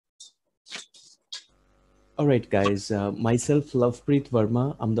All right, guys. Myself, Lovepreet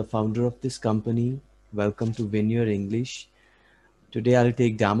Verma. I'm the founder of this company. Welcome to Win Your English. Today, I'll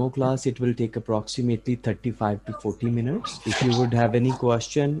take demo class. It will take approximately 35 to 40 minutes. If you would have any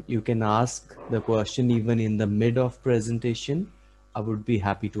question, you can ask the question even in the mid of presentation. I would be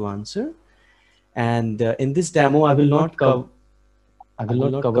happy to answer. And in this demo, I will not cover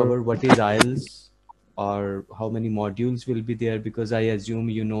what is IELTS or how many modules will be there because I assume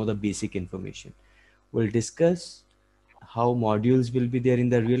you know the basic information. We'll discuss how modules will be there in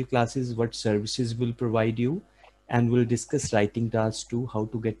the real classes, what services will provide you, and we'll discuss writing tasks too, how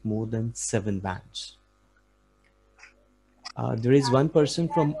to get more than 7 bands. There is one person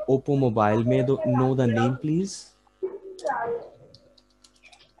from Oppo Mobile. May I know the name, please?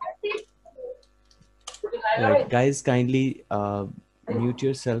 All right, guys, kindly mute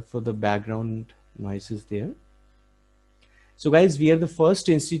yourself for the background noises there. So, guys, we are the first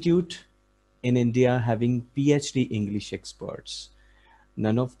institute in India having PhD English experts.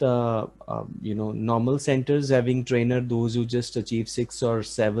 None of the normal centers having trainer, those who just achieve 6 or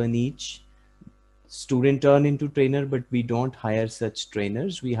 7 each student turn into trainer, but we don't hire such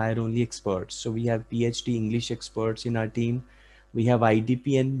trainers. We hire only experts. So we have PhD English experts in our team. We have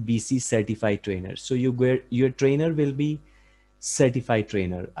IDP and BC certified trainers. So your trainer will be certified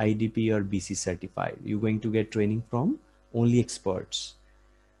trainer, IDP or BC certified. You're going to get training from only experts.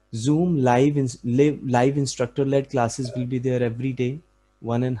 Zoom live instructor-led classes will be there every day.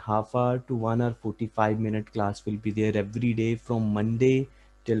 1.5 hour to 1 hour 45-minute class will be there every day from Monday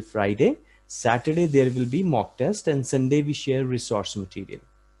till Friday. Saturday there will be mock test and Sunday we share resource material.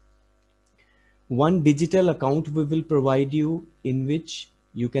 One digital account we will provide you in which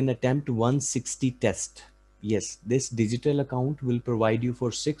you can attempt 160 tests. Yes, this digital account will provide you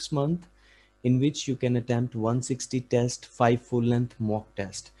for 6 months in which you can attempt 160 tests, 5 full-length mock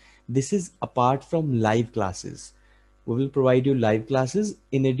tests. This is apart from live classes. We will provide you live classes.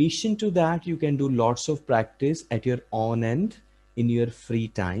 In addition to that, you can do lots of practice at your own end in your free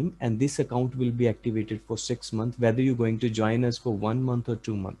time. And this account will be activated for 6 months, whether you're going to join us for 1 month or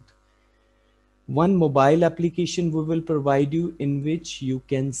 2 months. One mobile application we will provide you in which you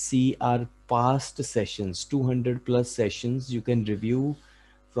can see our past sessions, 200 plus sessions. You can review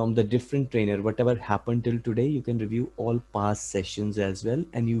from the different trainer, whatever happened till today, you can review all past sessions as well.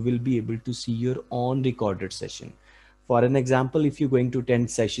 And you will be able to see your own recorded session. For an example, if you're going to attend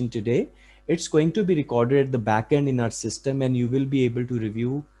session today, it's going to be recorded at the back end in our system and you will be able to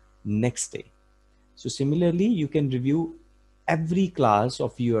review next day. So similarly, you can review every class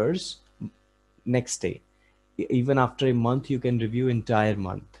of yours next day. Even after a month, you can review entire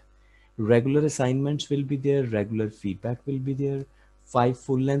month. Regular assignments will be there, regular feedback will be there. 5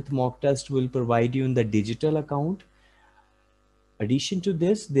 full-length mock tests will provide you in the digital account. Addition to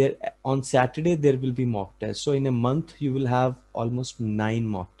this, there on Saturday there will be mock tests. So in a month you will have almost 9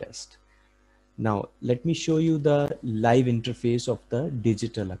 mock tests. Now let me show you the live interface of the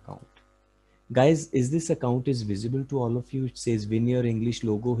digital account. Guys, is this account is visible to all of you? It says Win Your English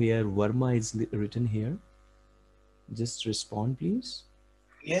logo here. Verma is written here. Just respond, please.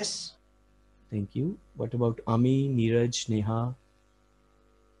 Yes. Thank you. What about Ami, Neeraj, Neha?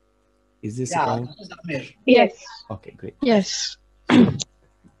 Is this account? This is Amir. Yes. Okay, great. Yes. So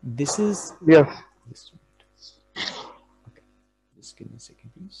this is Yes. okay. Just give me a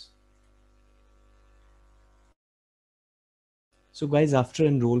second, please. So guys, after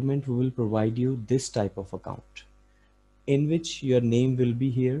enrollment, we will provide you this type of account in which your name will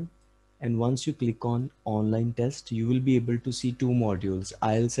be here. And once you click on online test, you will be able to see 2 modules,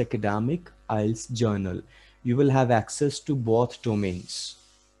 IELTS academic, IELTS journal. You will have access to both domains.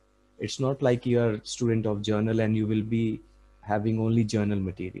 It's not like you're a student of journal and you will be having only journal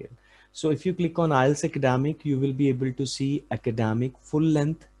material. So if you click on IELTS academic, you will be able to see academic full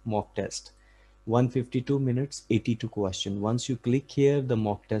length mock test. 152 minutes, 82 questions. Once you click here, the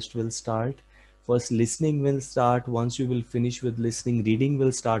mock test will start. First listening will start. Once you will finish with listening, reading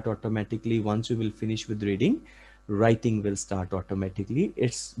will start automatically. Once you will finish with reading, writing will start automatically.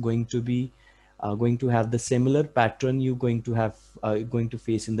 It's going to be going to have the similar pattern you going to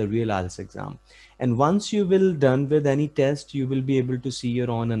face in the real IELTS exam. And once you will done with any test, you will be able to see your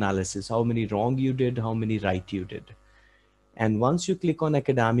own analysis, how many wrong you did, how many right you did. And once you click on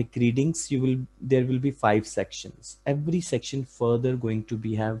academic readings, there will be 5 sections. Every section further going to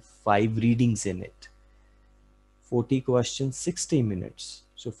be have 5 readings in it. 40 questions, 60 minutes.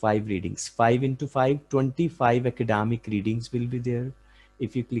 So 5 readings, 5 into 5, 25 academic readings will be there.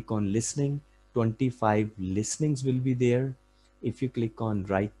 If you click on listening, 25 listenings will be there. If you click on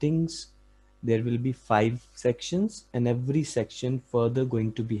writings, there will be 5 sections and every section further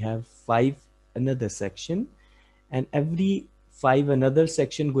going to be have 5 another section, and every 5 another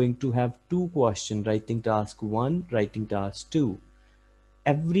section going to have 2 questions, writing task 1, writing task 2.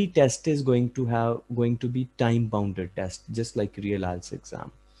 Every test is going to be time bounded test, just like real IELTS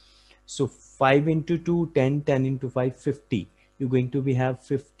exam. So 5 into 2, 10, 10 into 5, 50. You're going to be have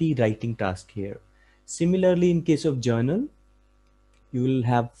 50 writing task here. Similarly, in case of journal, you will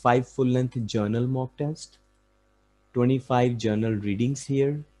have 5 full length journal mock test, 25 journal readings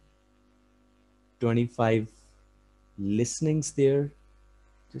here, 25 listenings there.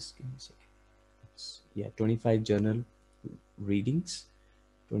 Just give me a second. Yeah, 25 journal readings,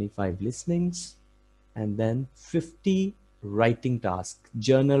 25 listenings, and then 50 writing task,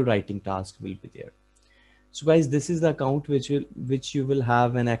 journal writing task will be there. So guys, this is the account which you will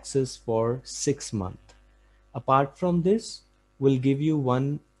have an access for 6 months. Apart from this, we'll give you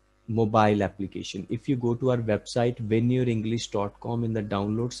one mobile application. If you go to our website winyourenglish.com, in the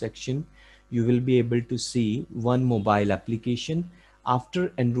download section, you will be able to see one mobile application.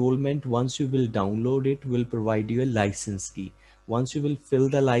 After enrollment, once you will download it, we'll provide you a license key. Once you will fill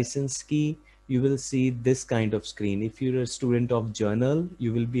the license key, you will see this kind of screen. If you're a student of journal,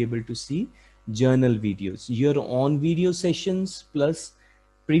 you will be able to see journal videos, your own video sessions plus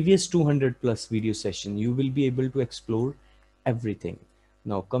previous 200 plus video session. You will be able to explore everything.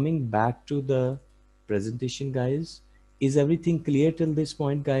 Now coming back to the presentation, guys, is everything clear till this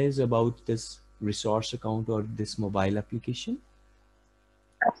point, guys, about this resource account or this mobile application?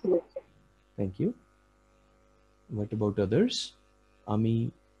 Absolutely. Thank you. What about others?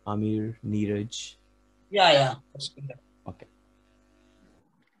 Ami, Amir, Neeraj? Yeah, yeah. That's clear. Okay.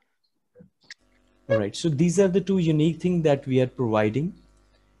 All right. So these are the two unique things that we are providing.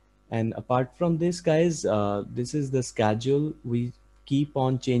 And apart from this, guys, this is the schedule. We keep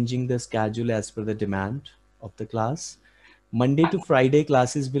on changing the schedule as per the demand of the class. Monday to Friday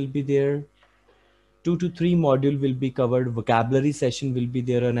classes will be there. 2 to 3 module will be covered. Vocabulary session will be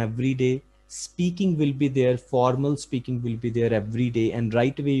there on every day. Speaking will be there. Formal speaking will be there every day. And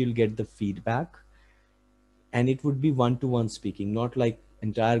right away you'll get the feedback. And it would be one-to-one speaking, not like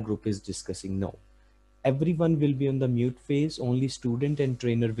entire group is discussing. No, everyone will be on the mute phase. Only student and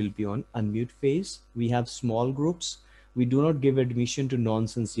trainer will be on unmute phase. We have small groups. We do not give admission to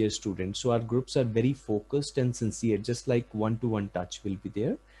non-sincere students. So our groups are very focused and sincere, just like one-to-one touch will be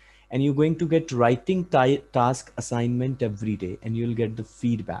there. And you're going to get writing task assignment every day, and you'll get the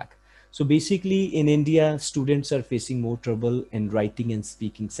feedback. So basically in India, students are facing more trouble in writing and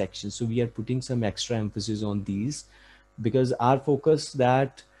speaking sections. So we are putting some extra emphasis on these, because our focus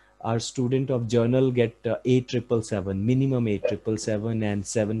that our student of journal get 8777, minimum 8777 and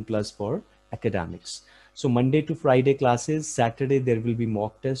 7 plus for academics. So Monday to Friday classes, Saturday there will be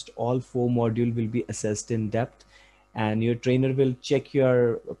mock test. All 4 module will be assessed in depth, and your trainer will check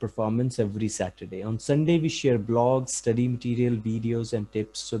your performance every Saturday. On Sunday, we share blogs, study material, videos, and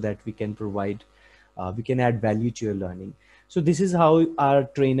tips so that we can provide, we can add value to your learning. So this is how our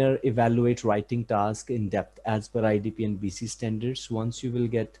trainer evaluate writing task in depth as per IDP and BC standards. Once you will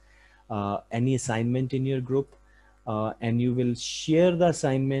get any assignment in your group, and you will share the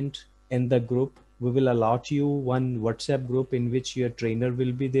assignment in the group, we will allot you one WhatsApp group in which your trainer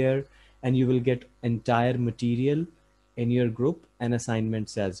will be there, and you will get entire material in your group and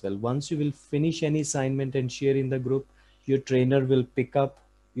assignments as well. Once you will finish any assignment and share in the group, your trainer will pick up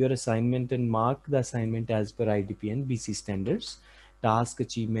your assignment and mark the assignment as per IDP and BC standards. Task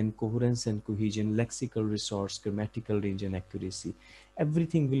achievement, coherence and cohesion, lexical resource, grammatical range and accuracy.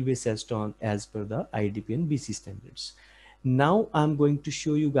 Everything will be assessed on as per the IDP and BC standards. Now I'm going to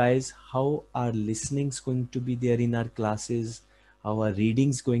show you guys how our listening is going to be there in our classes, how our reading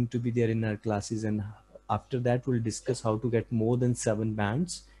is going to be there in our classes, and after that we'll discuss how to get more than 7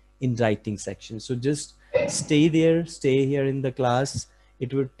 bands in writing section. So just stay there, stay here in the class.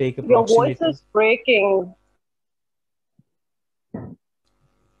 It would take Your voice approximately. is breaking.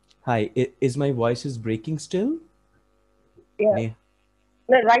 Hi, is my voice is breaking still? Yeah. May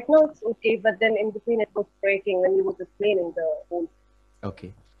No, right now it's okay, but then in between it was breaking when you was explaining the whole.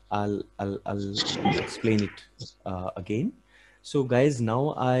 Okay, I'll explain it again. So guys, now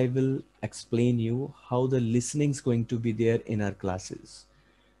I will explain you how the listening is going to be there in our classes.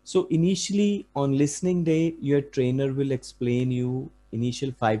 So initially on listening day, your trainer will explain you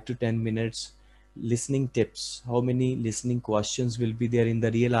initial 5 to 10 minutes listening tips, how many listening questions will be there in the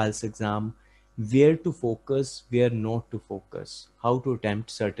real IELTS exam, where to focus, where not to focus, how to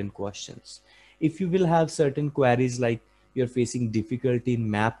attempt certain questions. If you will have certain queries like you're facing difficulty in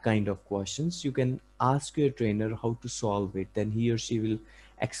map kind of questions, you can ask your trainer how to solve it. Then he or she will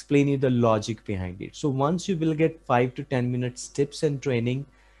explain you the logic behind it. So once you will get 5 to 10 minutes tips and training,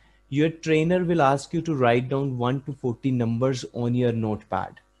 your trainer will ask you to write down 1 to 40 numbers on your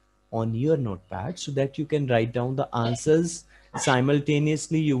notepad, so that you can write down the answers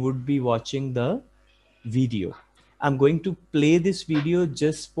simultaneously. You would be watching the video. I'm going to play this video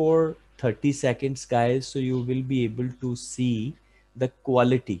just for 30 seconds, guys, so you will be able to see the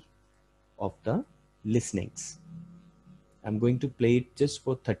quality of the listenings. I'm going to play it just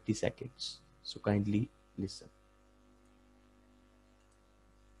for 30 seconds, so kindly listen.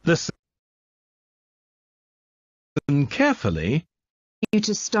 Listen carefully. Due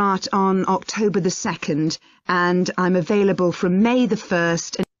to start on October the 2nd, and I'm available from May the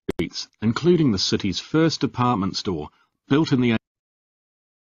 1st. Including the city's first department store, built in the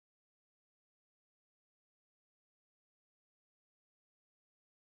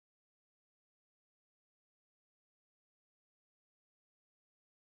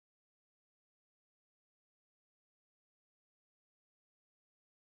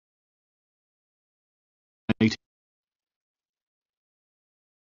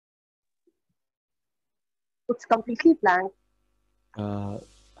It's completely blank.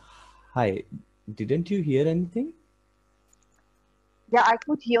 Hi, didn't you hear anything? Yeah, I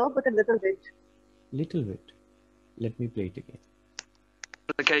could hear, but a little bit. Little bit. Let me play it again.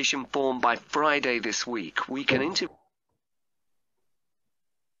 Application form by Friday this week. We can interview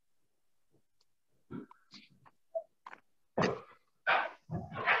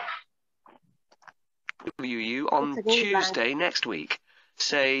you on It's again blank. Tuesday next week.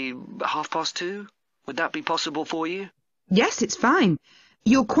 Say 2:30? Would that be possible for you? Yes, it's fine.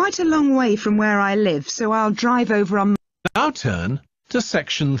 You're quite a long way from where I live, so I'll drive over on... Now turn to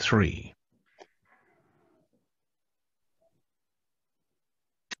section 3.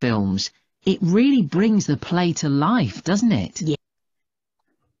 Films. It really brings the play to life, doesn't it? Yeah.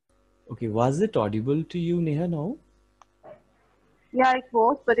 Okay, was it audible to you, Neha, now? Yeah, it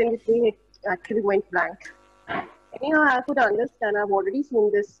was, but in between it actually went blank. Anyhow, I could understand. I've already seen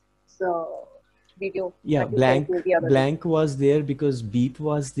this video. Yeah, that you sent me the other day. blank was there because beep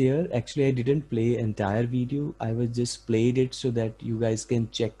was there. Actually, I didn't play entire video. I was just played it so that you guys can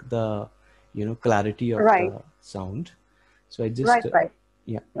check the, clarity of Right. the sound. So I just, Right.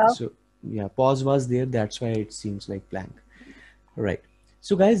 yeah. Oh. So yeah, pause was there. That's why it seems like blank. Right.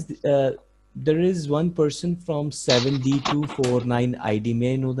 So guys, there is one person from 7D249 ID.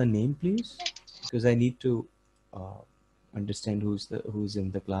 May I know the name, please? Because I need to understand who's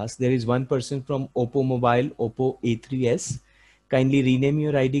in the class. There is one person from Oppo Mobile, Oppo A3s. Kindly rename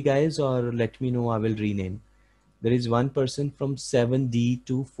your ID, guys, or let me know. I will rename. There is one person from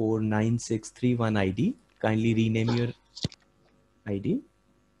 7D24961 ID. Kindly rename your ID.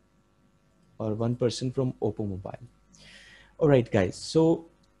 Or one person from Oppo Mobile. All right, guys. So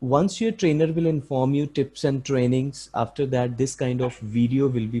once your trainer will inform you tips and trainings, after that, this kind of video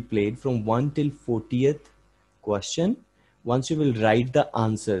will be played from 1 till 40th question. Once you will write the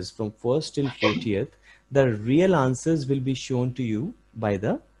answers from 1st till 40th, the real answers will be shown to you by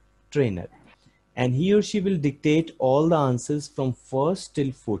the trainer. And he or she will dictate all the answers from 1st till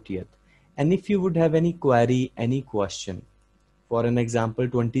 40th. And if you would have any query, any question, for an example,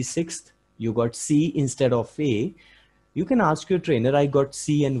 26th, you got C instead of A, you can ask your trainer, I got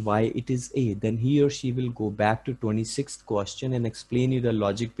C and why it is A. Then he or she will go back to 26th question and explain you the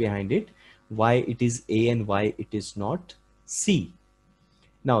logic behind it, why it is A and why it is not C.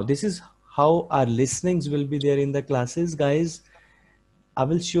 Now, this is how our listenings will be there in the classes, guys. I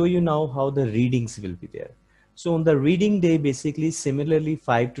will show you now how the readings will be there. So on the reading day, basically similarly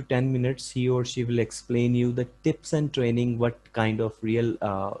 5 to 10 minutes, he or she will explain you the tips and training, what kind of real,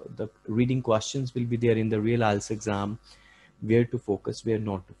 the reading questions will be there in the real IELTS exam, where to focus, where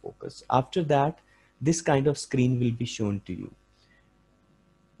not to focus. After that, this kind of screen will be shown to you.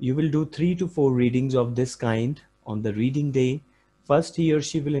 You will do 3 to 4 readings of this kind on the reading day. First, he or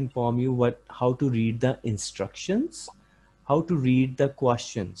she will inform you how to read the instructions, how to read the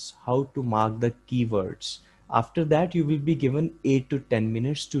questions, how to mark the keywords. After that, you will be given 8 to 10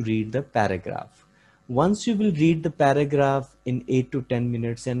 minutes to read the paragraph. Once you will read the paragraph in 8 to 10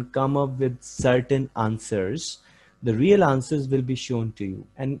 minutes and come up with certain answers, the real answers will be shown to you.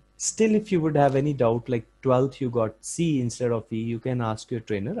 And still, if you would have any doubt, like 12th you got C instead of E, you can ask your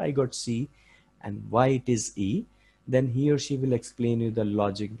trainer, I got C and why it is E. Then he or she will explain you the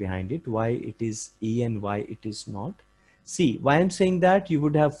logic behind it, why it is E and why it is not C. Why I'm saying that, you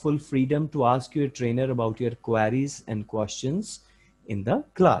would have full freedom to ask your trainer about your queries and questions in the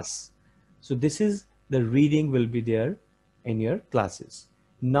class. So this is the reading will be there in your classes.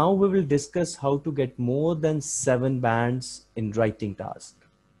 Now we will discuss how to get more than 7 bands in writing task.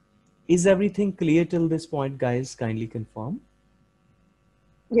 Is everything clear till this point, guys? Kindly confirm.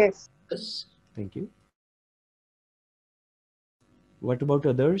 Yes. Yes. Thank you. What about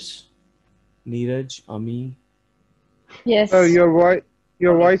others? Neeraj, Ami? Yes. Sir, your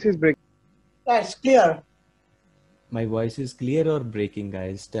voice is breaking. Yeah, it's clear. My voice is clear or breaking,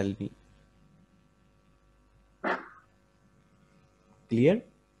 guys? Tell me. Clear?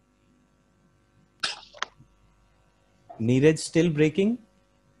 Neeraj still breaking?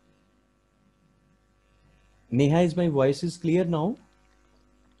 Neha, is my voice is clear now?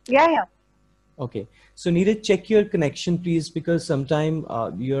 Yeah, yeah. Okay. So Neeraj, check your connection, please, because sometime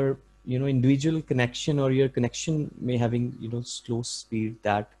your individual connection or your connection may having slow speed.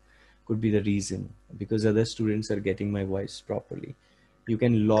 That could be the reason, because other students are getting my voice properly. You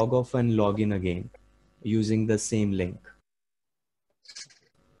can log off and log in again using the same link.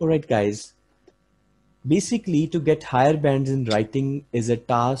 All right, guys. Basically, to get higher bands in writing is a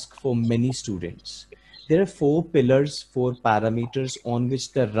task for many students. There are four pillars, four parameters on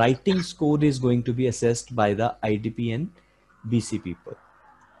which the writing score is going to be assessed by the IDP and BC people.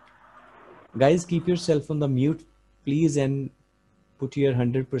 Guys, keep yourself on the mute, please, and put your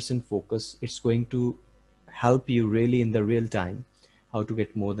 100% focus. It's going to help you really in the real time how to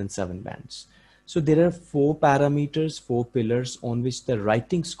get more than 7 bands. So there are four parameters, four pillars on which the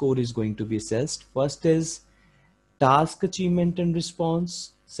writing score is going to be assessed. First is task achievement and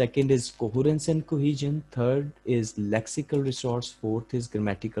response. Second is coherence and cohesion. Third is lexical resource. Fourth is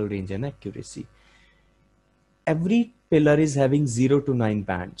grammatical range and accuracy. Every pillar is having 0 to 9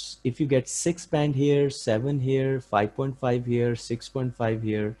 bands. If you get 6 band here, 7 here, 5.5 here, 6.5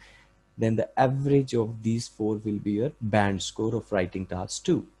 here, then the average of these four will be your band score of writing task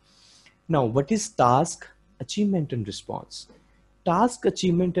 2. Now, what is task achievement and response? Task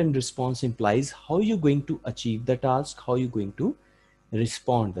achievement and response implies how you're going to achieve the task, how you're going to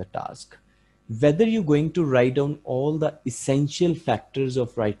respond the task. Whether you're going to write down all the essential factors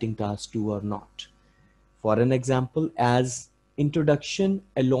of writing task 2 or not. For an example, as introduction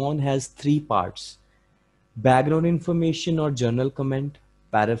alone has 3 parts: background information or journal comment,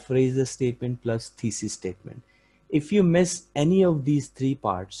 paraphrase the statement plus thesis statement. If you miss any of these 3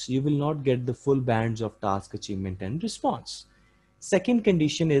 parts, you will not get the full bands of task achievement and response. Second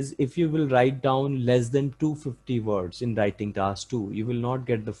condition is if you will write down less than 250 words in writing task 2, you will not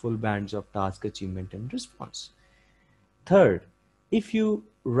get the full bands of task achievement and response. Third, if you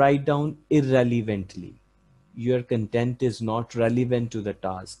write down irrelevantly, your content is not relevant to the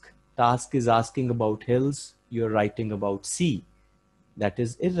task. Task is asking about hills, you're writing about sea. That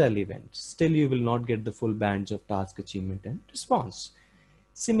is irrelevant. Still, you will not get the full bands of task achievement and response.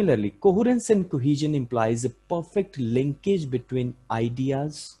 Similarly, coherence and cohesion implies a perfect linkage between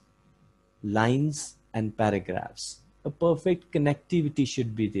ideas, lines, and paragraphs. A perfect connectivity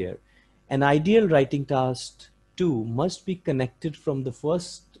should be there. An ideal writing task 2 must be connected from the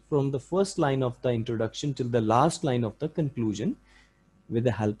first line of the introduction till the last line of the conclusion with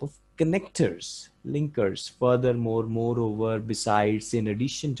the help of connectors, linkers. Furthermore, moreover, besides, in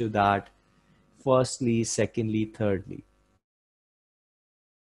addition to that, firstly, secondly, thirdly.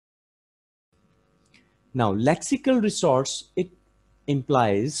 Now, lexical resource, it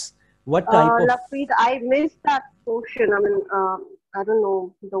implies what type of... Lapreet, I missed that portion. I mean, I don't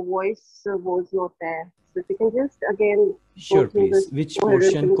know, the voice was not there. So if you can just again Sure, go through please. this Which coherence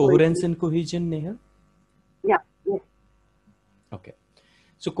portion? and Coherence cohesion. and cohesion, Neha? Yeah, yeah. Okay.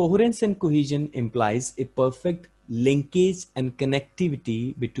 So coherence and cohesion implies a perfect linkage and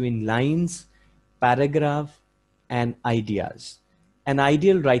connectivity between lines, paragraph, and ideas. An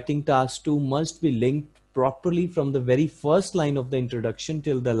ideal writing task 2 must be linked properly from the very first line of the introduction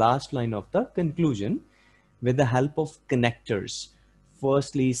till the last line of the conclusion with the help of connectors.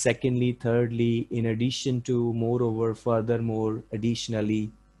 Firstly, secondly, thirdly, in addition to, moreover, furthermore,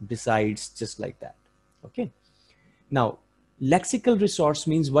 additionally, besides, just like that. Okay. Now, lexical resource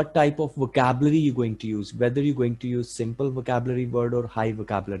means what type of vocabulary you're going to use, whether you're going to use simple vocabulary word or high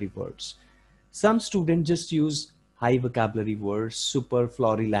vocabulary words. Some students just use high vocabulary words, super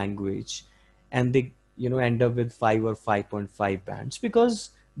flowery language, and they end up with 5 or 5.5 bands because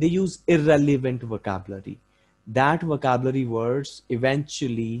they use irrelevant vocabulary. That vocabulary words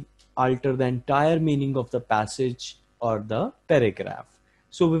eventually alter the entire meaning of the passage or the paragraph.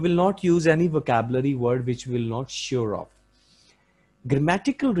 So we will not use any vocabulary word which we will not sure of.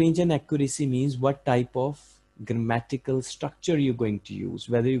 Grammatical range and accuracy means what type of grammatical structure you're going to use,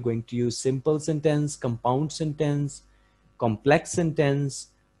 whether you're going to use simple sentence, compound sentence, complex sentence,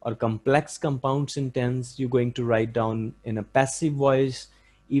 or complex compound sentence. You're going to write down in a passive voice.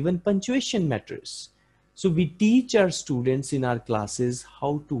 Even punctuation matters. So we teach our students in our classes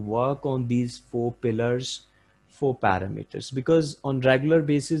how to work on these 4 pillars, 4 parameters, because on regular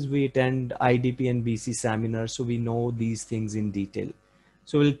basis we attend IDP and BC seminars, so we know these things in detail.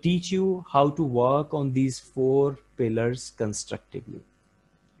 So we'll teach you how to work on these 4 pillars constructively.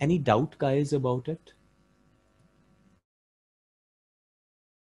 Any doubt, guys, about it?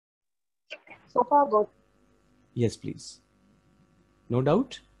 So far, good. Yes, please. No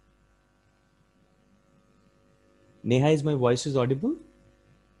doubt? Neha, is my voice is audible?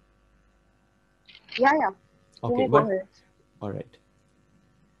 Yeah, yeah. You Okay, may go but ahead. all right.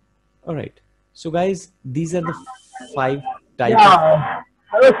 All right. So guys, these are the 5 type of. Yeah,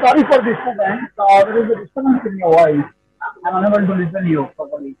 I was sorry for disturbance. There is a disturbance in your voice. I'm unable to listen to you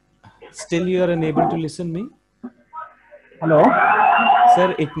properly. Still you are unable to listen me? Hello?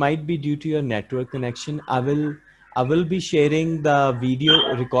 Sir, it might be due to your network connection. I will be sharing the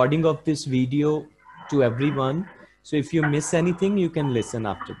video recording of this video to everyone. So if you miss anything, you can listen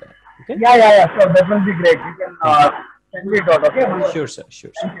after that. Okay? Yeah, sure. That will be great. You can Thank you. send it out, okay? Sure, sir.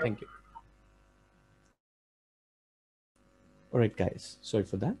 Sure, sir. Thank you. All right, guys. Sorry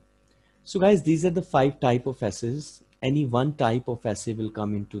for that. So guys, these are the 5 type of essays. Any one type of essay will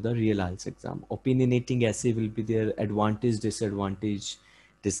come into the real IELTS exam. Opinionating essay will be there, advantage, disadvantage,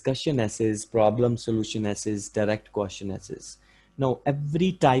 discussion essays, problem solution essays, direct question essays. Now,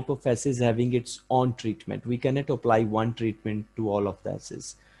 every type of essay is having its own treatment. We cannot apply one treatment to all of the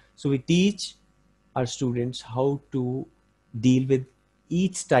essays. So we teach our students how to deal with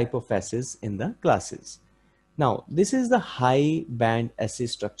each type of essays in the classes. Now, this is the high band essay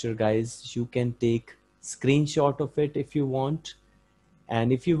structure, guys. You can take screenshot of it if you want.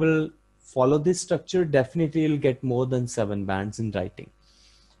 And if you will follow this structure, definitely you'll get more than 7 bands in writing.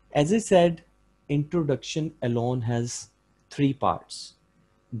 As I said, introduction alone has 3 parts: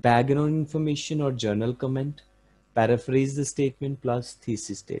 background information or journal comment, paraphrase the statement, plus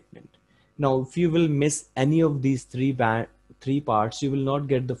thesis statement. Now, if you will miss any of these 3 parts, you will not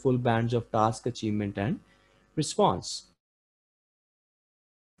get the full bands of task, achievement, and response.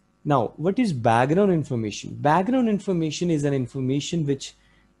 Now, what is background information? Background information is an information which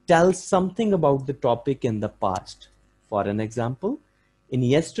tells something about the topic in the past. For an example, in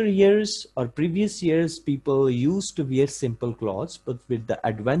yesteryears or previous years, people used to wear simple clothes, but with the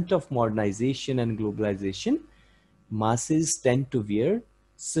advent of modernization and globalization, masses tend to wear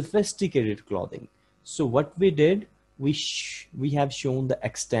sophisticated clothing. So what we did, we have shown the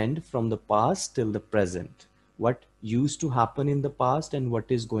extent from the past till the present, what used to happen in the past and what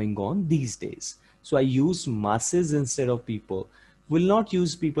is going on these days. So I use masses instead of people. We'll not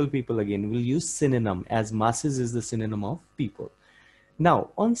use people again. We'll use synonym, as masses is the synonym of people. Now,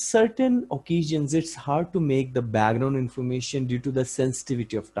 on certain occasions, it's hard to make the background information due to the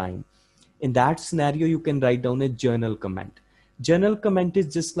sensitivity of time. In that scenario, you can write down a journal comment. Journal comment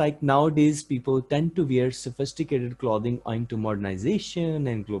is just like nowadays people tend to wear sophisticated clothing owing to modernization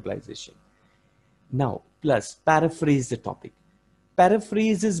and globalization. Now, plus paraphrase the topic.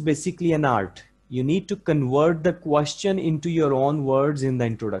 Paraphrase is basically an art. You need to convert the question into your own words in the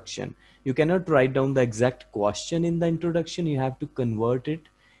introduction. You cannot write down the exact question in the introduction. You have to convert it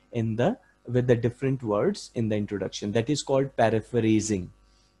with the different words in the introduction. That is called paraphrasing.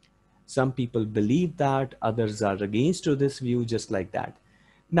 Some people believe that, others are against to this view, just like that.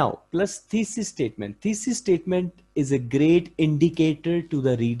 Now, plus thesis statement. Thesis statement is a great indicator to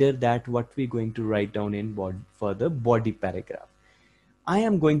the reader that what we're going to write down in further body paragraph. I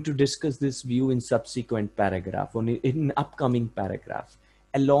am going to discuss this view in subsequent paragraph, in upcoming paragraph.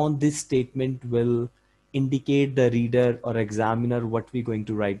 Along this statement will indicate the reader or examiner what we're going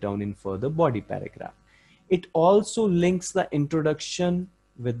to write down in further body paragraph. It also links the introduction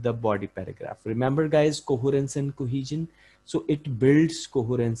with the body paragraph. Remember guys, coherence and cohesion. So it builds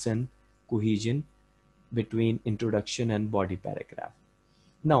coherence and cohesion between introduction and body paragraph.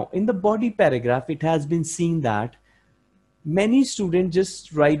 Now in the body paragraph, it has been seen that many students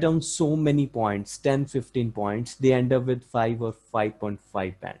just write down so many points, 10, 15 points. They end up with 5 or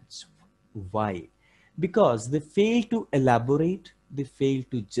 5.5 bands. Why? Because they fail to elaborate, they fail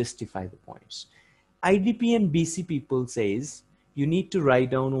to justify the points. IDP and BC people says, you need to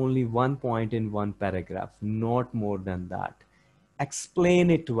write down only 1 point in 1 paragraph, not more than that. Explain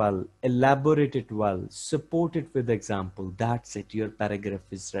it well, elaborate it well, support it with example. That's it. Your paragraph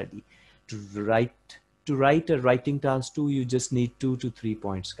is ready. To write a writing task 2, you just need 2 to 3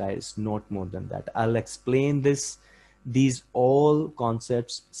 points, guys, not more than that. I'll explain these all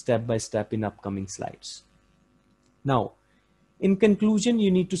concepts step by step in upcoming slides. Now, in conclusion, you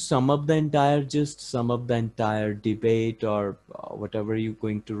need to sum up the entire debate or whatever you're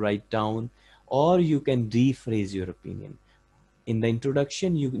going to write down, or you can rephrase your opinion. In the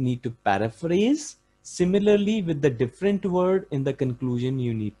introduction, you need to paraphrase. Similarly, with the different word in the conclusion,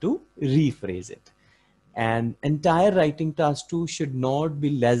 you need to rephrase it. And entire writing task 2 should not be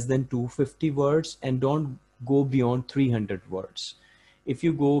less than 250 words, and don't go beyond 300 words. If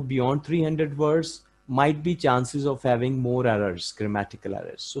you go beyond 300 words, might be chances of having more errors, grammatical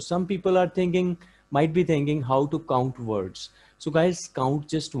errors. So some people are thinking, might be thinking how to count words. So guys, count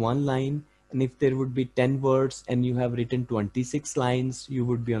just one line, and if there would be 10 words and you have written 26 lines, you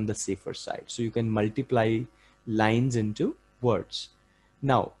would be on the safer side. So you can multiply lines into words.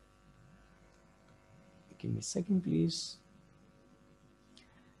 Now, give me a second, please.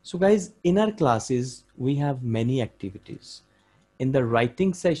 So guys, in our classes, we have many activities. In the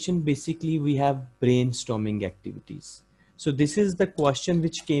writing session, basically we have brainstorming activities. So this is the question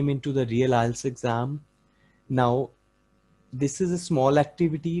which came into the real IELTS exam. Now, this is a small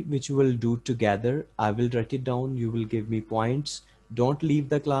activity which we'll do together. I will write it down. You will give me points. Don't leave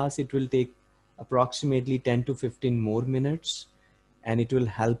the class. It will take approximately 10 to 15 more minutes, and it will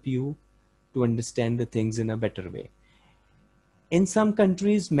help you to understand the things in a better way. In some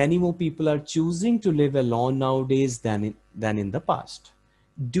countries, many more people are choosing to live alone nowadays than in the past.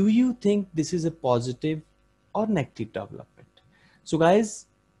 Do you think this is a positive or negative development? So guys,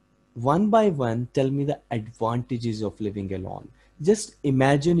 one by one, tell me the advantages of living alone. Just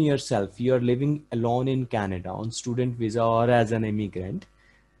imagine yourself, you are living alone in Canada on student visa or as an immigrant.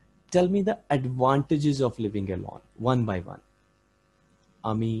 Tell me the advantages of living alone, one by one.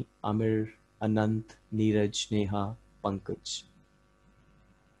 Ami, Amir, Anant, Neeraj, Neha, Pankaj.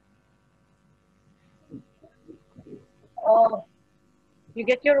 You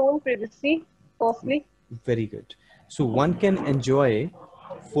get your own privacy, firstly. Very good. So one can enjoy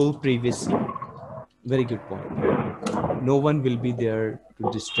full privacy. Very good point. No one will be there to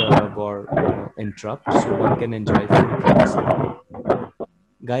disturb or interrupt. So one can enjoy full privacy.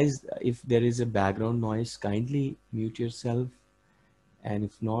 Guys, if there is a background noise, kindly mute yourself. And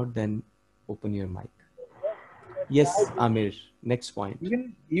if not, then open your mic. Yes, Amir, next point.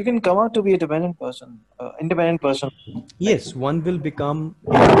 You can come out to be a independent person. Yes, one will become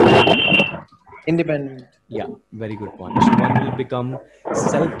Independent. Yeah, very good point. So one will become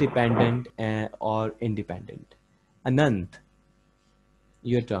self-dependent or independent. Anand,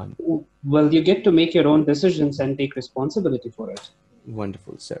 your turn. Well, you get to make your own decisions and take responsibility for it.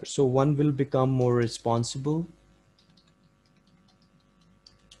 Wonderful, sir. So one will become more responsible.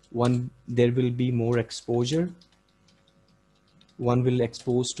 There will be more exposure. One will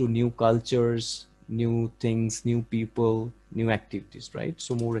expose to new cultures, new things, new people, new activities, right?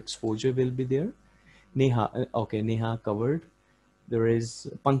 So more exposure will be there. Neha, okay, Neha covered. There is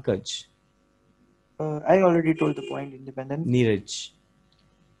Pankaj. I already told the point, independent. Neeraj.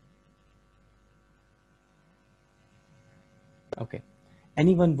 Okay.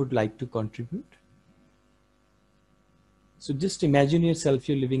 Anyone would like to contribute? So just imagine yourself,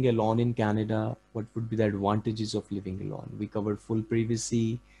 you're living alone in Canada. What would be the advantages of living alone? We covered full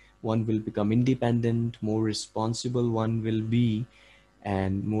privacy. One will become independent, more responsible one will be,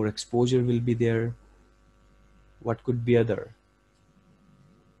 and more exposure will be there. What could be other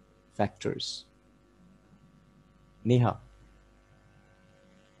factors? Neha.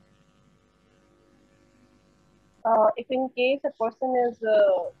 If in case a person is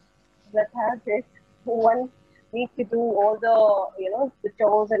that has it, one needs to do all the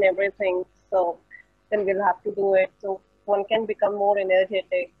chores and everything. So then we'll have to do it. So one can become more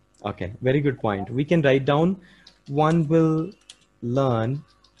energetic. Okay, very good point. We can write down one will learn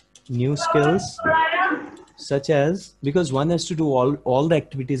new skills, such as, because one has to do all the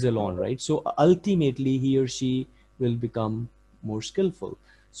activities alone, right? So ultimately he or she will become more skillful.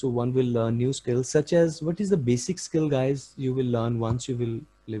 So one will learn new skills, such as, what is the basic skill, guys, you will learn once you will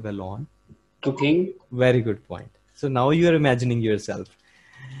live alone? Cooking. Very good point. So now you're imagining yourself.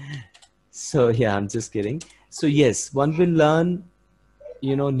 So yeah, I'm just kidding. So yes, one will learn,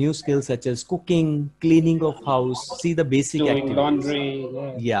 new skills such as cooking, cleaning of house, see the basic Doing activities.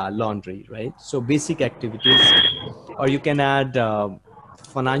 laundry. Yeah, laundry, right? So basic activities, or you can add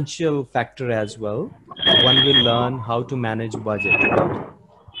financial factor as well. One will learn how to manage budget, right?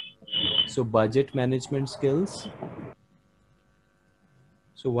 So budget management skills.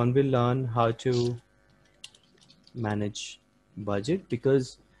 So one will learn how to manage budget,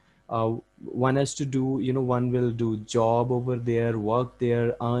 because one has to do, one will do job over there, work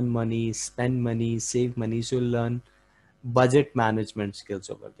there, earn money, spend money, save money. So you'll learn budget management skills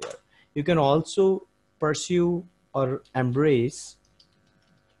over there. You can also pursue or embrace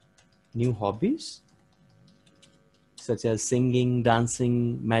new hobbies such as singing,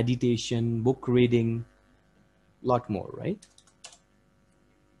 dancing, meditation, book reading, lot more, right?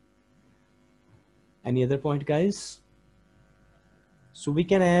 Any other point, guys? So we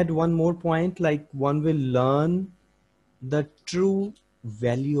can add one more point, like one will learn the true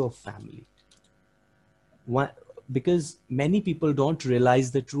value of family. One, because many people don't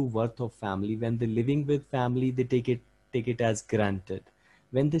realize the true worth of family. When they're living with family, they take it as granted.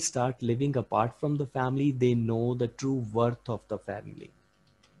 When they start living apart from the family, they know the true worth of the family.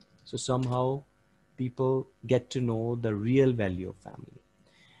 So somehow people get to know the real value of family.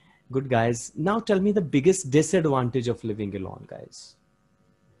 Good, guys. Now tell me the biggest disadvantage of living alone, guys.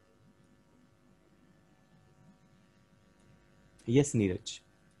 Yes, Neeraj.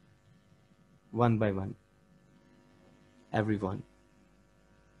 One by one. Everyone.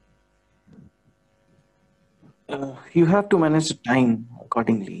 You have to manage the time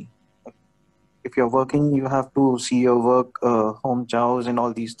accordingly. If you're working, you have to see your work, home chores, and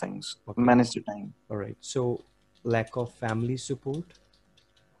all these things. Okay. Manage the time. All right. So lack of family support.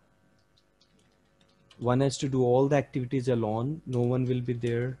 One has to do all the activities alone. No one will be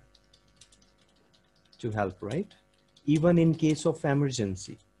there to help, right? Even in case of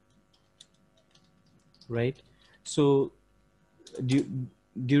emergency, right? So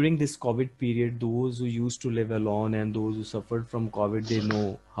during this COVID period, those who used to live alone and those who suffered from COVID, they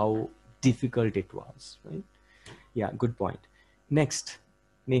know how difficult it was, right? Yeah, good point. Next,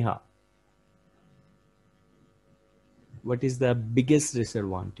 Neha. What is the biggest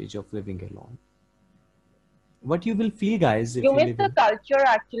disadvantage of living alone? What you will feel, guys, if You you miss live the in... culture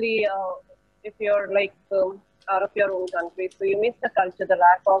actually if you're like out of your own country. So you miss the culture, the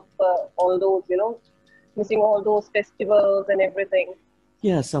lack of all those, missing all those festivals and everything.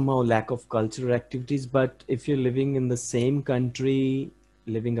 Yeah, somehow lack of cultural activities, but if you're living in the same country,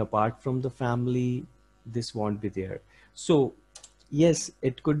 living apart from the family, this won't be there. So yes,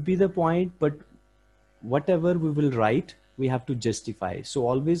 it could be the point, but whatever we will write, we have to justify. So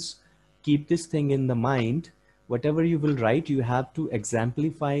always keep this thing in the mind. Whatever you will write, you have to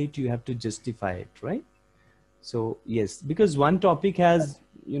exemplify it, you have to justify it, right? So yes, because one topic has,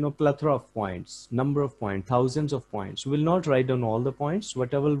 plethora of points, number of points, thousands of points. We'll not write down all the points.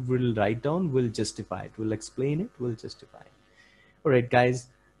 Whatever we'll write down, we'll justify it. We'll explain it, we'll justify it. All right, guys,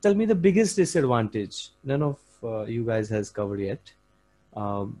 tell me the biggest disadvantage. None of you guys has covered yet.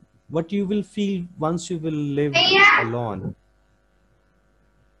 What you will feel once you will live alone.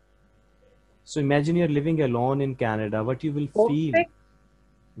 So imagine you're living alone in Canada, what you will feel. Homesick?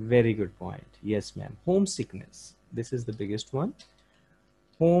 Very good point. Yes, ma'am. Homesickness. This is the biggest one.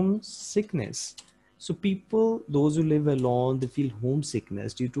 Homesickness. So people, those who live alone, they feel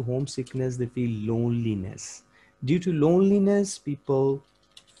homesickness. Due to homesickness, they feel loneliness. Due to loneliness, people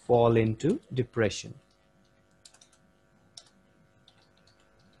fall into depression.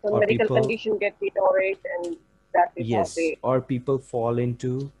 So Or medical people, condition get deteriorate and that is how yes, they... or people fall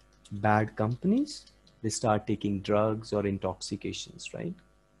into bad companies. They start taking drugs or intoxications, right?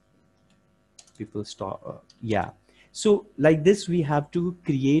 People start, yeah. So like this, we have to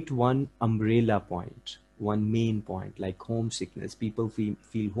create one umbrella point, one main point, like homesickness. People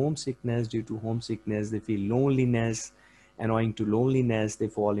feel homesickness. Due to homesickness, they feel loneliness, and owing to loneliness, they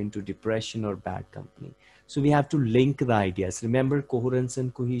fall into depression or bad company. So we have to link the ideas. Remember coherence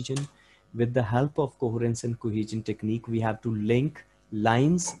and cohesion. With the help of coherence and cohesion technique, we have to link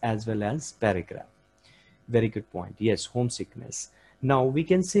lines as well as paragraph. Very good point. Yes, homesickness. Now we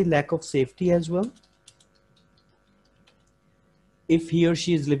can say lack of safety as well. If he or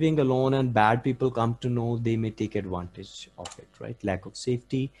she is living alone and bad people come to know, they may take advantage of it, right? Lack of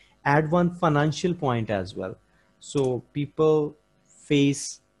safety. Add one financial point as well. So people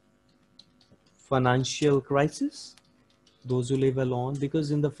face financial crisis, those who live alone,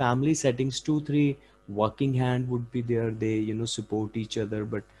 because in the family settings, 2-3 working hand would be there. They, support each other,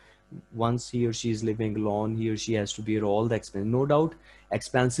 but once he or she is living alone, he or she has to bear all the expenses. No doubt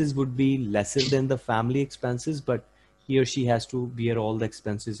expenses would be lesser than the family expenses, but he or she has to bear all the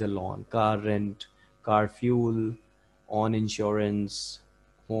expenses alone. Car rent, car fuel, on insurance,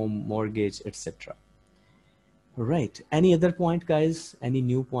 home mortgage, etc. Right. Any other point, guys? Any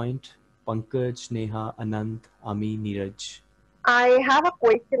new point? Pankaj, Neha, Anand, Ami, Neeraj. I have a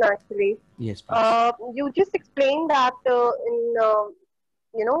question actually. Yes, please. You just explained that in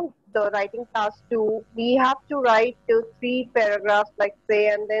the writing task 2, we have to write 3 paragraphs, like say,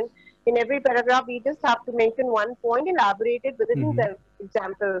 and then in every paragraph we just have to mention one point elaborated with an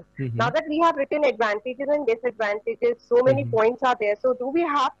example. Now that we have written advantages and disadvantages, so many points are there. So do we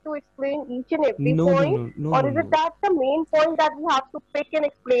have to explain each and every point, or is it that the main point that we have to pick and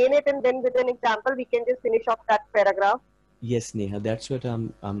explain it, and then with an example we can just finish off that paragraph? Yes, Neha, that's what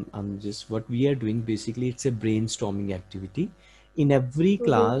I'm just what we are doing. Basically, it's a brainstorming activity. In every Mm-hmm.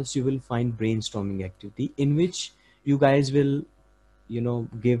 class, you will find brainstorming activity in which you guys will,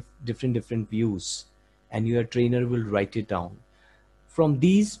 give different views, and your trainer will write it down. From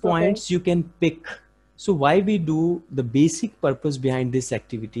these Okay. points, you can pick. So why we do, the basic purpose behind this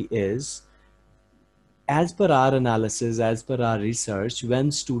activity is, as per our analysis, as per our research,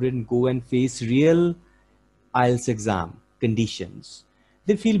 when students go and face real IELTS exam conditions,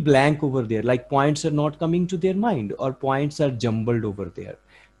 they feel blank over there, like points are not coming to their mind or points are jumbled over there.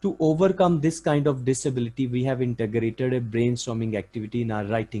 To overcome this kind of disability, we have integrated a brainstorming activity in our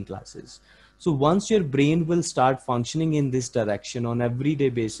writing classes. So once your brain will start functioning in this direction on everyday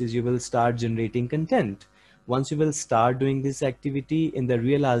basis, you will start generating content. Once you will start doing this activity in the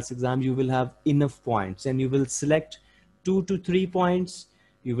real IELTS exam, you will have enough points and you will select 2 to 3 points.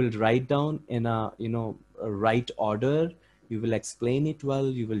 You will write down in a right order. You will explain it well.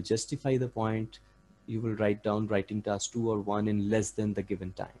 You will justify the point. You will write down writing task 2 or 1 in less than the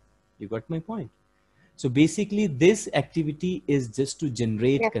given time. You got my point? So basically, this activity is just to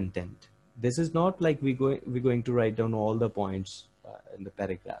generate Yes. content. This is not like we're going to write down all the points in the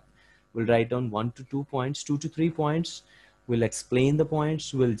paragraph. We'll write down 1 to 2 points, 2 to 3 points. We'll explain the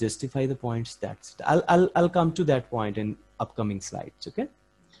points. We'll justify the points. That's it. I'll come to that point in upcoming slides. Okay.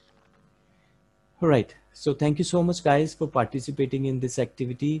 All right. So thank you so much, guys, for participating in this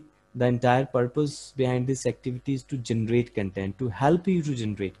activity. The entire purpose behind this activity is to generate content, to help you to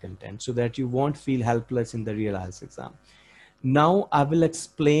generate content so that you won't feel helpless in the real IELTS exam. Now I will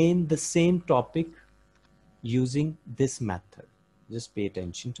explain the same topic using this method. Just pay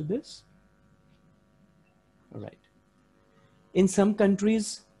attention to this. All right. In some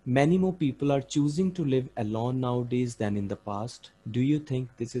countries, many more people are choosing to live alone nowadays than in the past. Do you think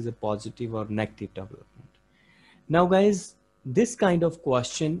this is a positive or negative development? Now, guys, this kind of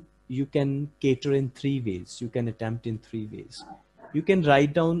question you can cater in 3 ways. You can attempt in 3 ways. You can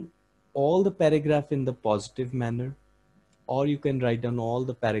write down all the paragraph in the positive manner, or you can write down all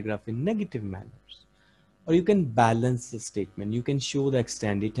the paragraph in negative manners, or you can balance the statement. You can show the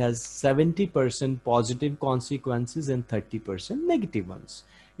extent. It has 70% positive consequences and 30% negative ones.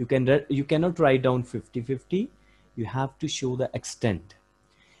 You cannot write down 50-50. You have to show the extent.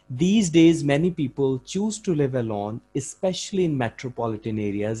 These days, many people choose to live alone, especially in metropolitan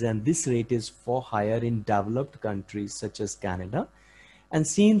areas, and this rate is far higher in developed countries such as Canada, and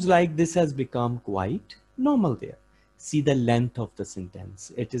seems like this has become quite normal there. See the length of the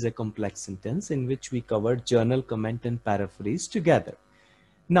sentence. It is a complex sentence in which we cover journal, comment, and paraphrase together.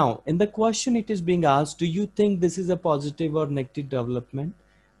 Now, in the question it is being asked, do you think this is a positive or negative development?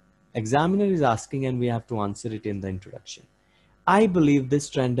 Examiner is asking and we have to answer it in the introduction. I believe this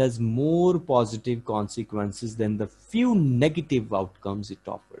trend has more positive consequences than the few negative outcomes it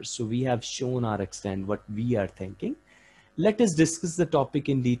offers. So we have shown our extent what we are thinking. Let us discuss the topic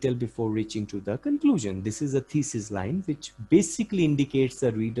in detail before reaching to the conclusion. This is a thesis line which basically indicates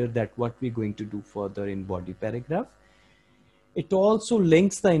the reader that what we're going to do further in body paragraph. It also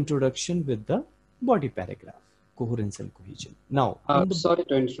links the introduction with the body paragraph, coherence and cohesion. Now, Sorry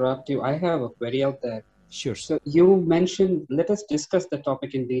to interrupt you. I have a query out there. Sure. So you mentioned, let us discuss the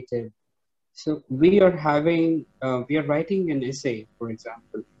topic in detail. So we are writing an essay, for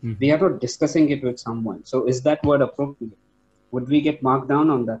example. We are not discussing it with someone. So is that word appropriate? Would we get marked down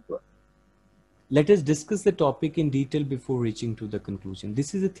on that word? Let us discuss the topic in detail before reaching to the conclusion.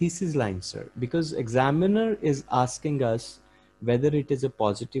 This is a thesis line, sir, because examiner is asking us whether it is a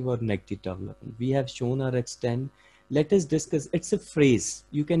positive or negative development. We have shown our extent. Let us discuss. It's a phrase.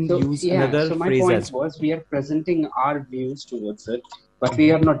 You can use another so my phrase point as well. was we are presenting our views towards it, but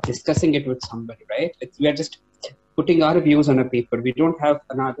we are not discussing it with somebody, right? We are just putting our views on a paper. We don't have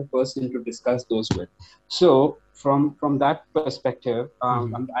another person to discuss those with. So from that perspective,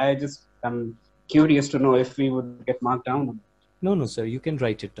 I'm curious to know if we would get marked down on it. No, sir. You can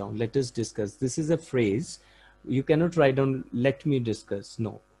write it down. Let us discuss. This is a phrase. You cannot write down, let me discuss.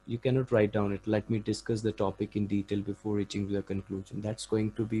 No, you cannot write down it. Let me discuss the topic in detail before reaching to the conclusion. That's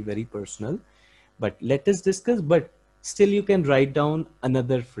going to be very personal. But let us discuss. But still, you can write down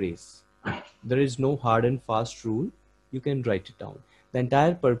another phrase. There is no hard and fast rule. You can write it down. The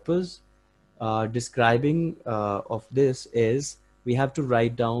entire purpose describing of this is we have to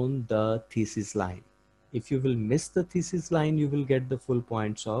write down the thesis line. If you will miss the thesis line, you will get the full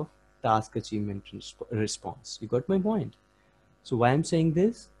points of task achievement response. You got my point? So why I'm saying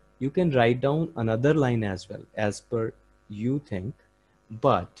this, you can write down another line as well as per you think,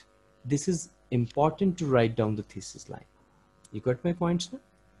 but this is important to write down the thesis line. You got my point, sir?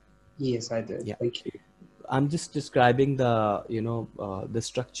 Yes, I did. Yeah. Thank you. I'm just describing the, the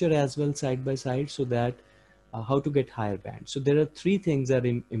structure as well side by side so that how to get higher band. So there are three things that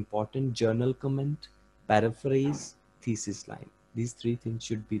are important: journal comment, paraphrase, thesis line. These three things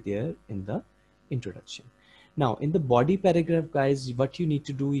should be there in the introduction. Now in the body paragraph, guys, what you need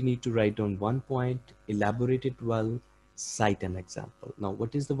to do, you need to write down one point, elaborate it well, cite an example. Now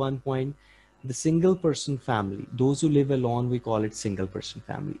what is the one point? The single person family, those who live alone, we call it single person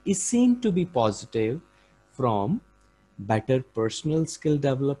family, is seen to be positive from better personal skill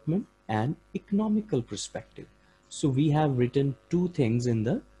development and economical perspective. So we have written two things in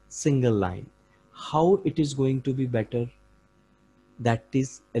the single line. How it is going to be better, that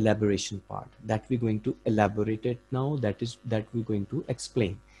is elaboration part, that we're going to elaborate it now, that we're going to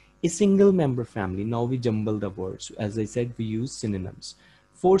explain. A single member family, now we jumble the words. As I said, we use synonyms.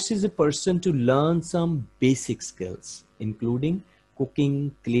 Forces a person to learn some basic skills, including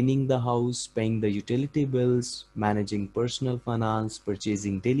cooking, cleaning the house, paying the utility bills, managing personal finance,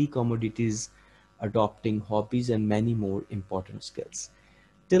 purchasing daily commodities, adopting hobbies, and many more important skills.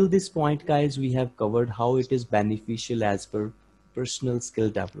 Till this point, guys, we have covered how it is beneficial as per personal skill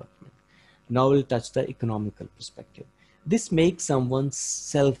development. Now we'll touch the economical perspective. This makes someone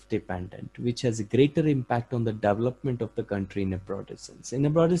self-dependent, which has a greater impact on the development of the country in a broader sense. In a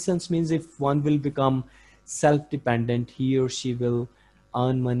broader sense means if one will become self-dependent, he or she will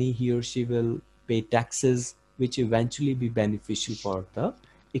earn money, he or she will pay taxes, which eventually be beneficial for the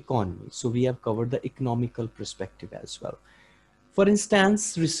economy. So we have covered the economical perspective as well. For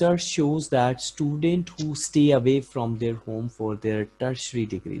instance, research shows that students who stay away from their home for their tertiary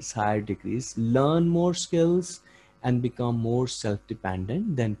degrees, higher degrees, learn more skills and become more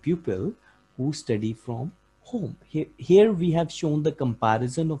self-dependent than pupils who study from home. Here we have shown the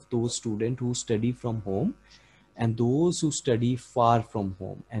comparison of those students who study from home and those who study far from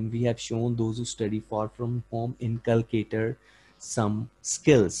home. And we have shown those who study far from home inculcated some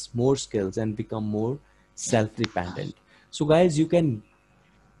skills, more skills, and become more self-dependent. So guys, you can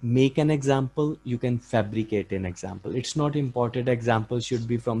make an example, you can fabricate an example. It's not important example should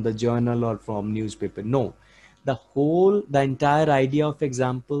be from the journal or from newspaper. No, the entire idea of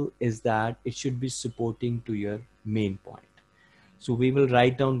example is that it should be supporting to your main point. So we will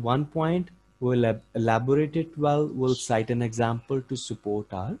write down one point, we'll elaborate it well, we'll cite an example to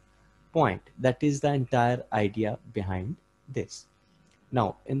support our point. That is the entire idea behind this.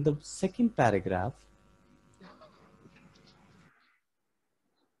 Now in the second paragraph,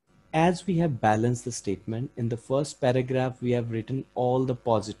 as we have balanced the statement, in the first paragraph, we have written all the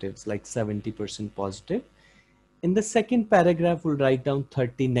positives, like 70% positive. In the second paragraph, we'll write down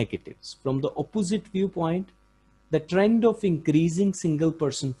 30 negatives. From the opposite viewpoint, the trend of increasing single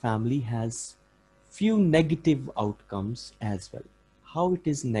person family has few negative outcomes as well. How it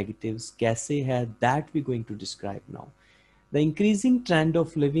is negatives, kaise hai, that we're going to describe now. The increasing trend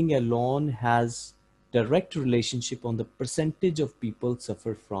of living alone has direct relationship on the percentage of people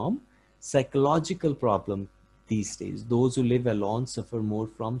suffer from psychological problem these days. Those who live alone suffer more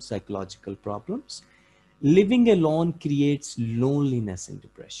from psychological problems. Living alone creates loneliness and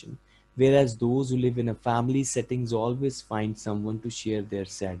depression, whereas those who live in a family settings always find someone to share their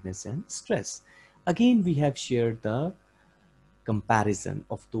sadness and stress. Again, we have shared the comparison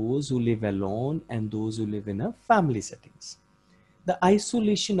of those who live alone and those who live in a family settings. The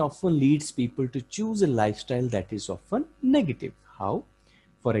isolation often leads people to choose a lifestyle that is often negative. How?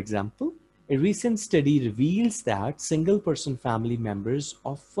 For example, a recent study reveals that single-person family members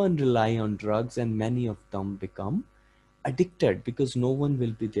often rely on drugs and many of them become addicted because no one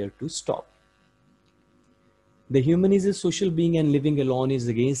will be there to stop. The human is a social being and living alone is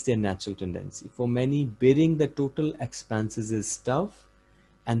against their natural tendency. For many, bearing the total expenses is tough,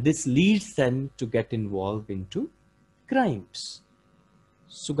 and this leads them to get involved into crimes.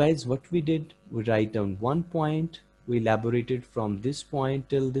 So guys, what we did, we write down one point, we elaborated from this point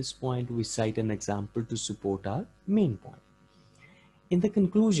till this point, we cite an example to support our main point. In the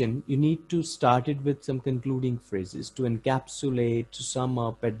conclusion, you need to start it with some concluding phrases to encapsulate, to sum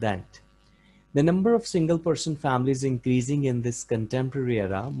up at the end. The number of single person families increasing in this contemporary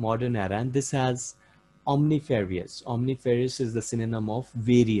era, modern era, and this has omnifarious. Omnifarious is the synonym of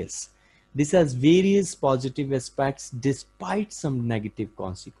various. This has various positive aspects despite some negative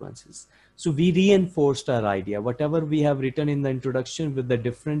consequences. So we reinforced our idea. Whatever we have written in the introduction with the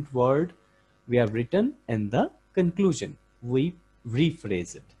different word, we have written in the conclusion. We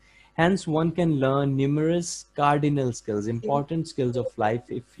rephrase it. Hence, one can learn numerous cardinal skills, important skills of life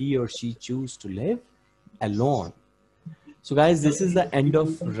if he or she choose to live alone. So guys, this is the end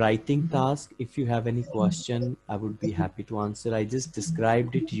of writing task. If you have any question, I would be happy to answer. I just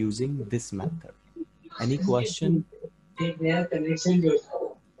described it using this method. Any question?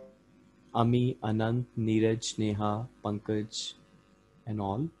 Ami, Anant, Neeraj, Neha, Pankaj, and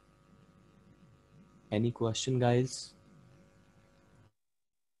all. Any question, guys?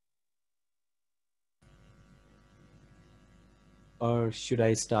 Or should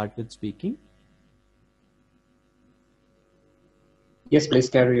I start with speaking? Yes, please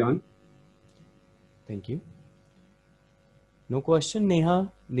carry on. Thank you. No question,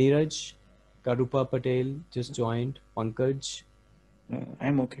 Neha, Neeraj, Karupa Patel just joined, Pankaj.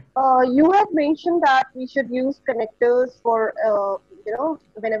 I'm okay. You had mentioned that we should use connectors for,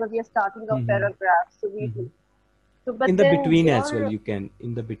 whenever we are starting a Mhm. paragraph. So we Mhm. do. So, but In the then between as well, your, you can.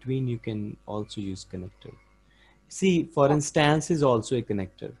 In the between, you can also use connector. See, for oh, instance, is also a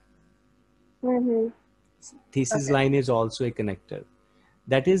connector. mm-hmm. Thesis Okay. line is also a connector.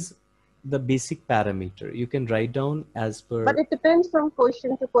 That is the basic parameter. You can write down as But per. it depends from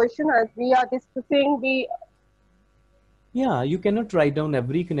question to question as we are discussing the. Yeah, you cannot write down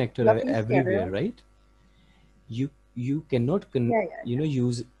every connector Yeah, please carry everywhere, on. right? You cannot Yeah, yeah, yeah.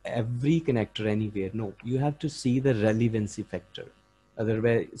 use every connector anywhere. No, you have to see the relevancy factor.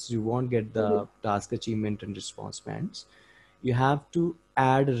 Otherwise, you won't get Mm-hmm. the task achievement and response bands. You have to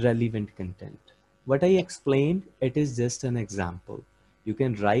add relevant content. What I explained, it is just an example. You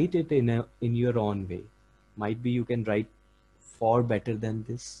can write it in your own way. Might be you can write far better than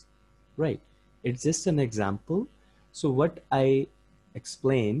this, right? It's just an example. So what I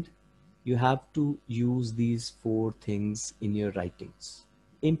explained, you have to use these four things in your writings.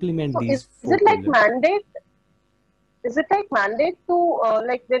 Implement So these is four it like pillars. mandate? Is it like mandate to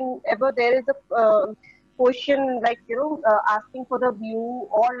like whenever there is a question like asking for the view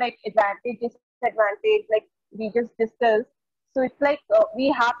or like advantage disadvantage like we just discussed, so it's like we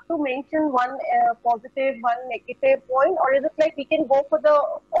have to mention one positive, one negative point, or is it like we can go for the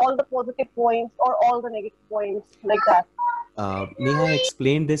all the positive points or all the negative points like that? Neha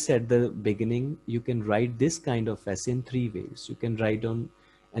explained this at the beginning. You can write this kind of essay in three ways. You can write on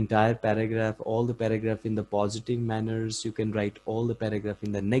entire paragraph, all the paragraph in the positive manners. You can write all the paragraph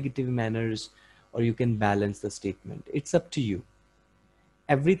in the negative manners, or you can balance the statement. It's up to you.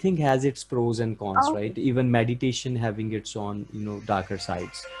 Everything has its pros and cons, Okay. right? Even meditation having its own, darker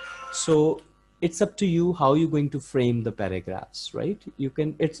sides. So it's up to you how you're going to frame the paragraphs, right? You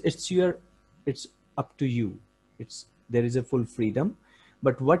can, it's up to you. There is a full freedom,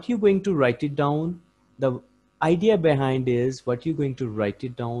 but what you're going to write it down, the idea behind is what you're going to write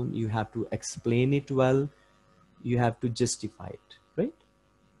it down, you have to explain it well, you have to justify it, right?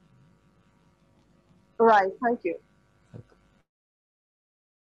 Right. Thank you.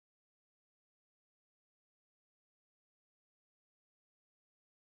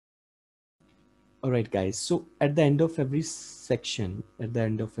 All right, guys. So at the end of every section, at the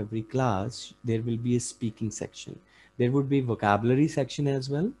end of every class, there will be a speaking section. There would be vocabulary section as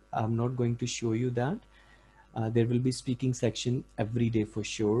well. I'm not going to show you that. There will be speaking section every day for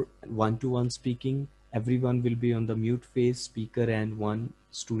sure. One-to-one speaking. Everyone will be on the mute phase speaker and one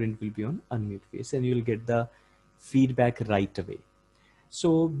student will be on unmute phase, and you'll get the feedback right away.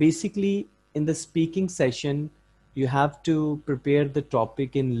 So basically, in the speaking session, you have to prepare the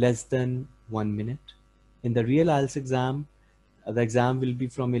topic in less than 1 minute. In the real IELTS exam, the exam will be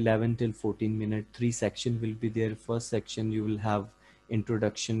from 11 till 14 minutes. Three sections will be there. First section, you will have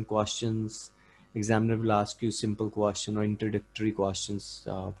introduction questions. Examiner will ask you simple question or introductory questions.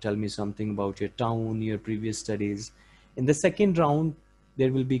 Tell me something about your town, your previous studies. In the second round,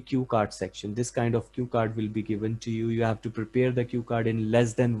 there will be cue card section. This kind of cue card will be given to you. You have to prepare the cue card in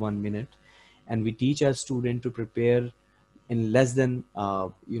less than 1 minute. And we teach our student to prepare in less than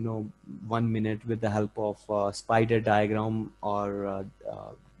 1 minute with the help of spider diagram or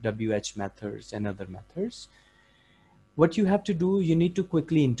WH methods and other methods. What you have to do, you need to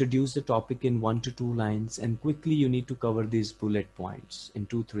quickly introduce the topic in 1 to 2 lines, and quickly you need to cover these bullet points in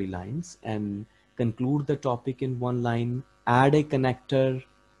 2-3 lines and conclude the topic in 1 line. Add a connector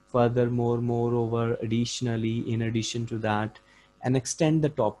furthermore, moreover, additionally, in addition to that, and extend the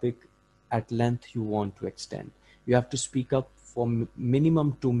topic at length you want to extend. You have to speak up for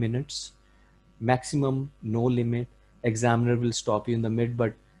minimum 2 minutes, maximum no limit. Examiner will stop you in the mid,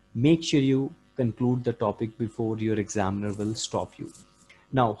 but make sure you conclude the topic before your examiner will stop you.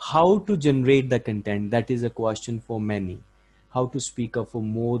 Now, how to generate the content? That is a question for many. How to speak up for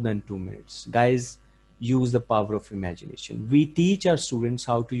more than 2 minutes? Guys, use the power of imagination. We teach our students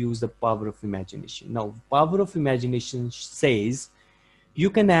how to use the power of imagination. Now, power of imagination says you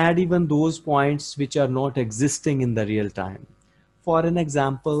can add even those points which are not existing in the real time. For an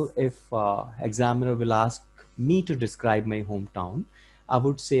example, if examiner will ask me to describe my hometown, I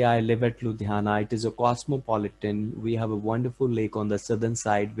would say I live at Ludhiana. It is a cosmopolitan. We have a wonderful lake on the southern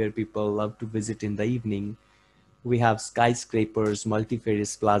side where people love to visit in the evening. We have skyscrapers,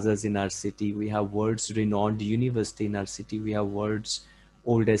 multifarious plazas in our city. We have world's renowned university in our city. We have world's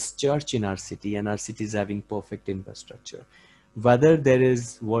oldest church in our city, and our city is having perfect infrastructure. Whether there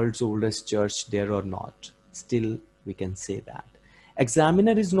is world's oldest church there or not, still we can say that.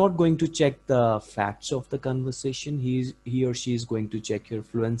 Examiner is not going to check the facts of the conversation. He or she is going to check your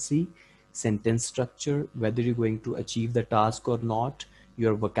fluency, sentence structure, whether you're going to achieve the task or not,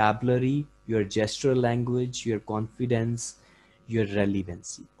 your vocabulary, your gestural language, your confidence, your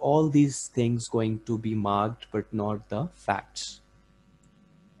relevancy. All these things going to be marked, but not the facts.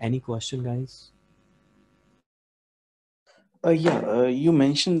 Any question, guys? You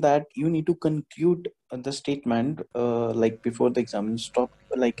mentioned that you need to conclude the statement like before the examiner stopped,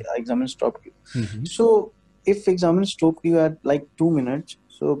 like examiner stopped you. Mm-hmm. So if examiner stopped you at like 2 minutes,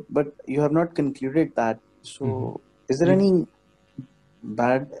 so but you have not concluded that, so is there any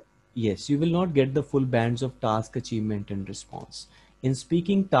bad? Yes, you will not get the full bands of task achievement and response. In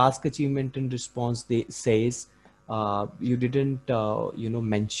speaking task achievement and response, they says you didn't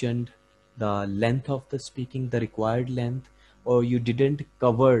mentioned the length of the speaking, the required length, or you didn't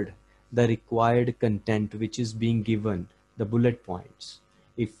covered the required content which is being given, the bullet points.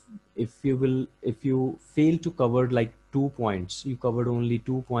 If you fail to cover like 2 points, you covered only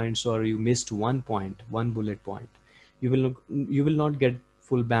 2 points, or you missed 1 point, one bullet point, you will not get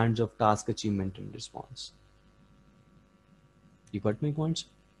full bands of task achievement and response. You got my points?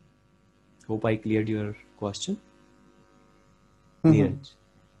 Hope I cleared your question. Neeraj.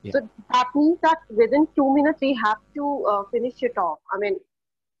 Yeah. So that means that within 2 minutes we have to finish it off. I mean,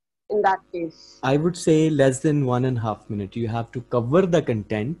 in that case, I would say less than 1.5 minutes. You have to cover the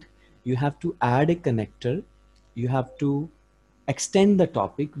content. You have to add a connector. You have to extend the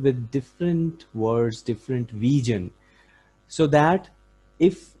topic with different words, different vision, so that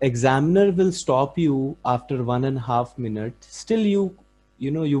if examiner will stop you after 1.5 minutes, still you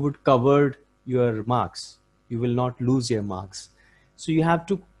would covered your marks. You will not lose your marks. So you have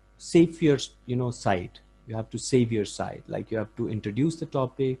to save your side. You have to save your side. Like you have to introduce the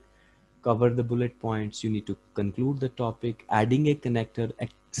topic, cover the bullet points. You need to conclude the topic, adding a connector,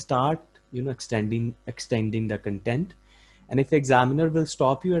 start extending the content. And if examiner will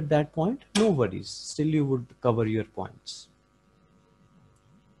stop you at that point, no worries. Still you would cover your points.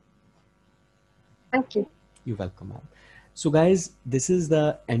 thank you. You're welcome, ma'am. So guys, this is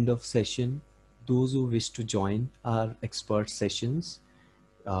the end of session. Those who wish to join our expert sessions,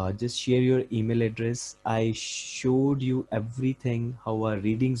 just share your email address. I showed you everything, how our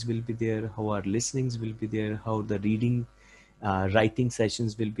readings will be there, how our listenings will be there, how the reading, writing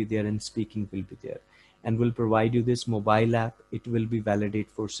sessions will be there, and speaking will be there. And we'll provide you this mobile app. It will be valid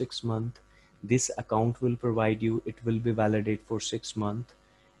for 6 months. This account will provide you, it will be valid for 6 months.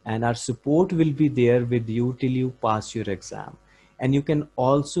 And our support will be there with you till you pass your exam. And you can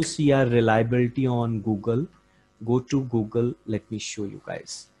also see our reliability on Google. Go to Google. Let me show you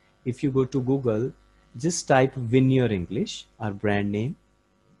guys. If you go to Google, just type Vineyard English, our brand name.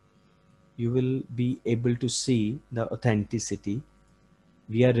 You will be able to see the authenticity.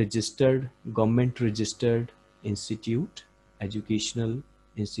 We are registered, government registered institute, educational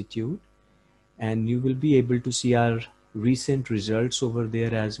institute, and you will be able to see our recent results over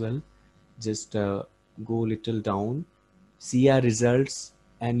there as well. Just go little down, see our results,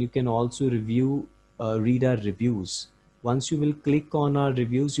 and you can also read our reviews. Once you will click on our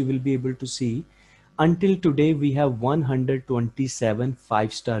reviews, you will be able to see until today we have 127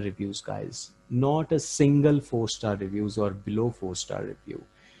 5-star reviews, guys. Not a single 4-star reviews or below 4-star review.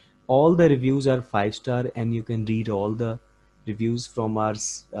 All the reviews are 5-star, and you can read all the reviews from our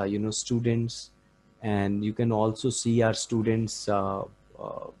students. And you can also see our students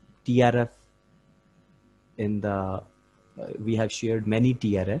TRF in the we have shared many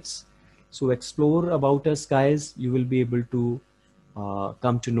TRFs. So explore about us, guys. You will be able to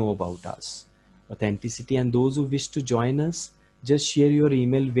come to know about us, authenticity. And those who wish to join us, just share your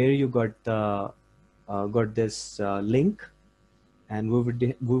email where you got this link, and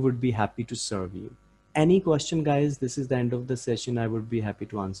we would be happy to serve you. Any question, guys? This is the end of the session. I would be happy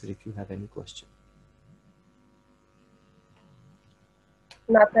to answer if you have any question.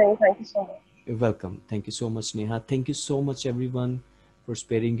 Nothing. Thank you so much. You're welcome. Thank you so much, Neha. Thank you so much, everyone, for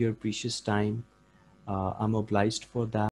sparing your precious time. I'm obliged for that.